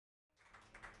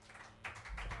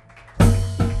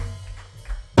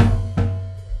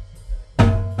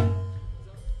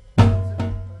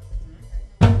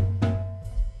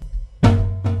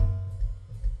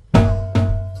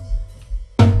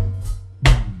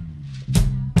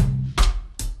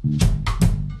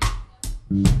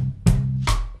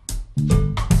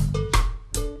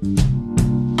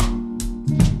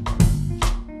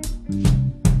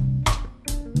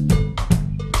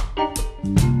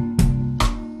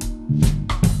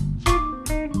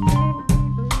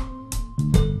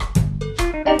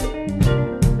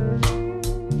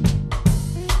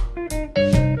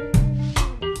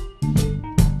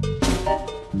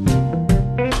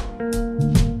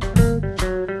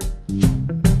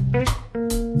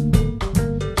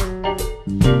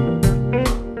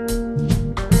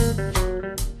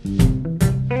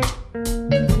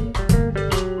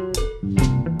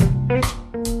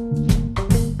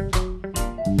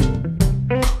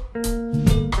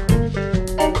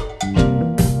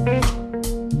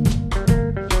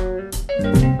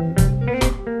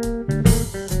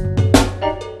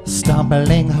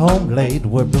home late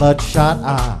with bloodshot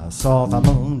eyes, saw the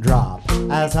moon drop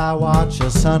as I watched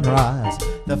the sunrise.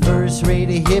 The first ray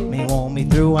to hit me, want me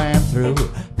through and through.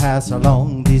 Pass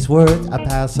along these words, I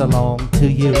pass along to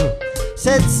you.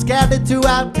 Said scattered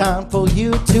throughout town for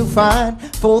you to find.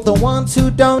 For the ones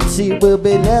who don't see will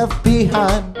be left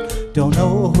behind. Don't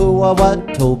know who or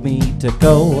what told me to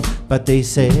go, but they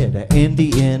said in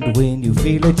the end when you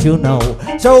feel it you'll know.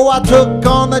 So I took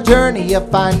on the journey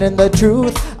of finding the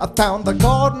truth. I found the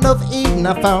Garden of Eden,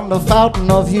 I found the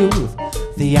fountain of youth.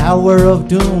 The hour of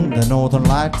doom, the northern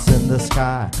lights in the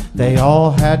sky. They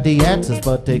all had the answers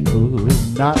but they could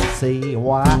not see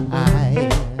why.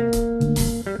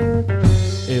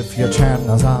 If your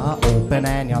channels are open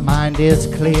and your mind is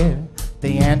clear,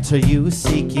 the answer you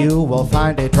seek, you will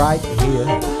find it right here.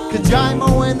 'Cause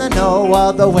Jyemo in the know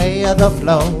of the way of the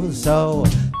flow. So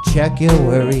check your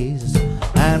worries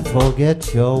and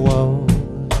forget your woes.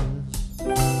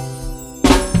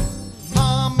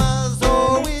 Mama's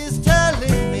always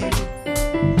telling me,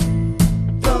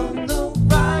 don't look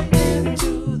right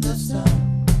into the sun.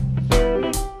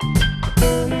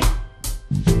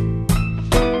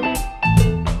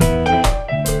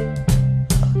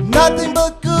 Nothing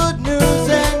but good news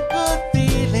and good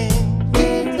feeling.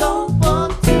 We don't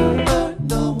want to hurt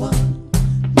no one.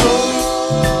 No.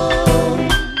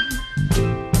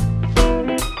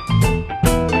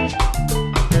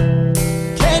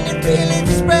 Can you feel it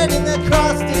spreading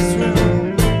across this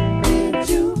room? Did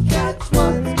you catch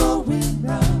what's going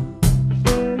round?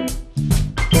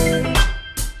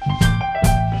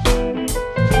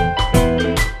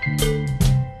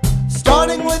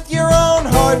 Starting with your own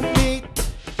heartbeat.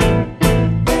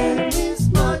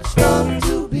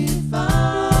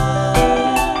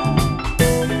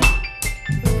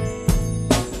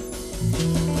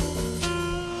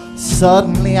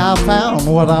 Suddenly I found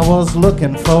what I was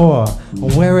looking for.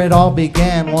 Where it all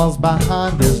began was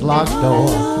behind this locked door.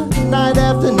 Night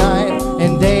after night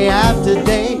and day after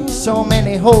day, so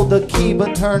many hold the key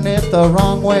but turn it the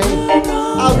wrong way.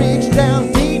 I reached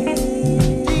down deep,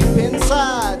 deep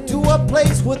inside to a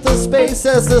place with the space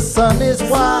as the sun is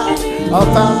wide. I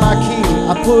found my key,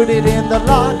 I put it in the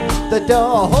lock. The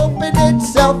door opened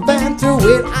itself and through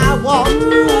it I walked.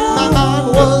 My mind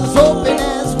was open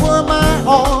as were my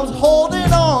arms,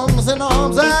 holding arms and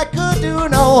arms I could do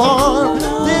no harm.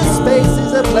 This space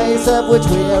is a place of which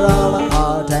we're all a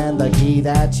part, and the key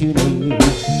that you need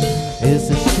is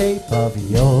the shape of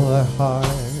your heart.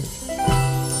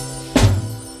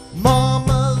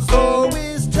 Mama's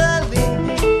always telling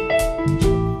me,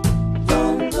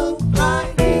 don't look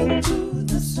right into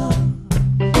the sun.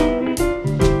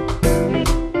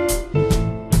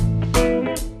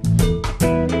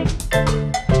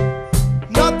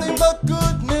 Nothing but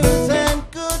good news and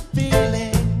good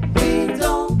feeling. We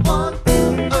don't want to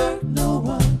hurt no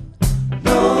one.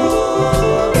 No.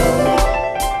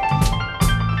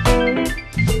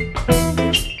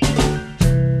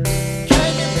 Can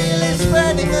you feel it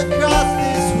spreading across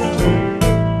this room?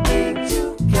 Did you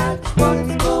catch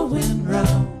what's going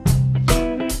round?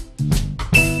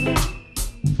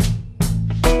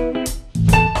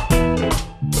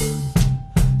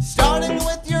 Starting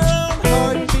with your own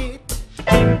heartbeat.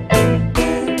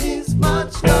 There is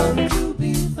much love to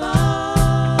be found.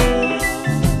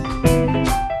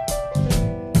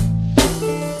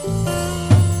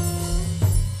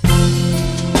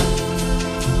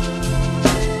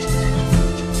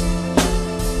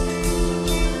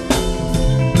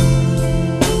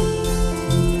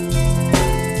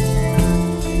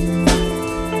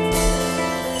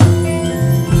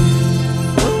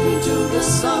 Look into the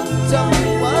sun, tell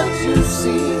me what you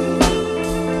see.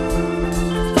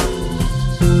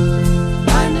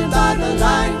 Blinded by the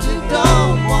light you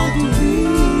don't want to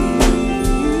read.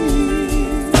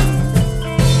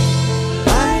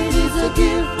 Light is a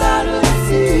gift that I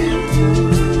see you.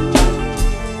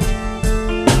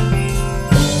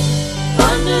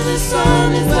 Under the sun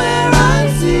is where I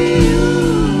see you.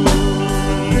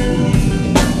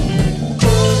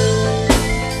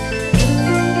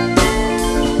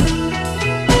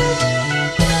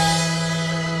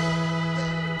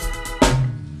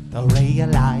 The ray of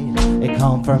light, it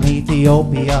come from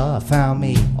Ethiopia, found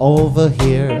me over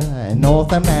here in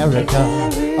North America.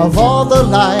 Of all the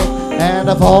light and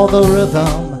of all the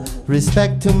rhythm,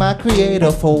 respect to my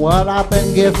creator for what I've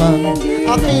been given.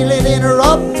 I feel it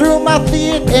interrupt through my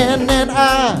feet in and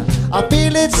I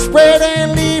feel it spread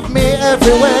and leave me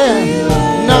everywhere.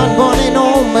 Not money,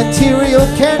 no material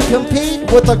can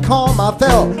compete with the calm I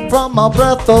felt from a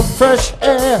breath of fresh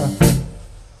air.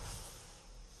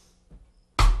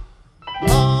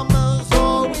 Mama's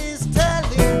always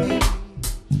telling me,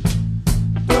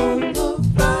 don't look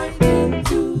right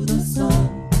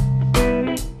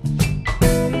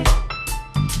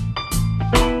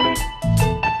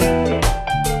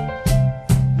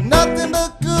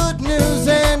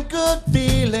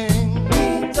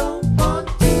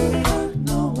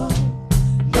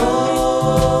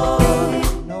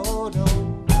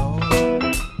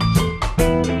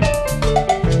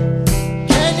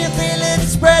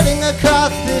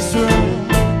across this room.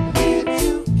 Did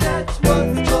you catch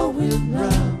what's going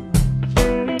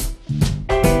round?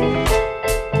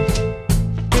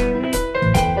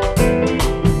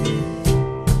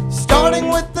 Starting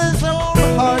with his own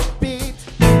heartbeat.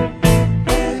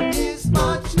 There is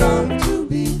much love to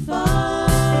be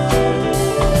found.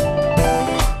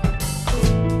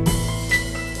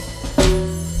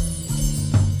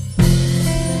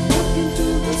 Look into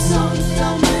the sun,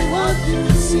 tell me what you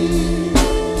see.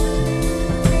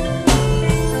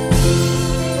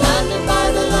 Blinded by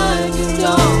the light you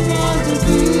don't want to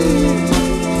be.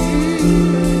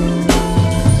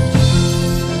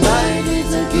 Light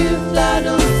is a gift I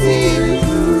don't see you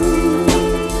through.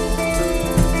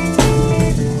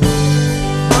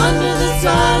 Under the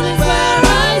sun is where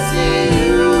I see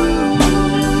you.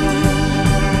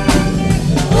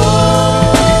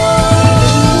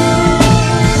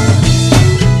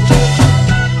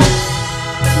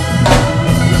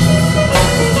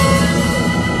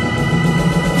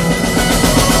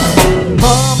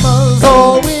 Mama's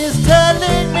always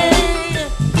telling me,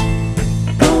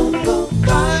 Don't go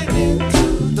crying into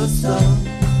the sun.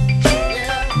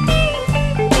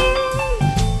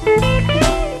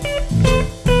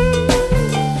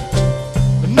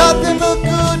 nothing but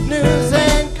good news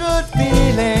and good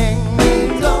feeling.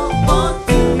 We don't want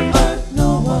to hurt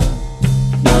no one.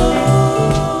 No.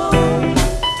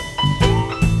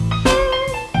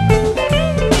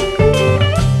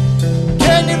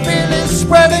 Can you feel it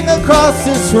spreading across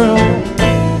this room?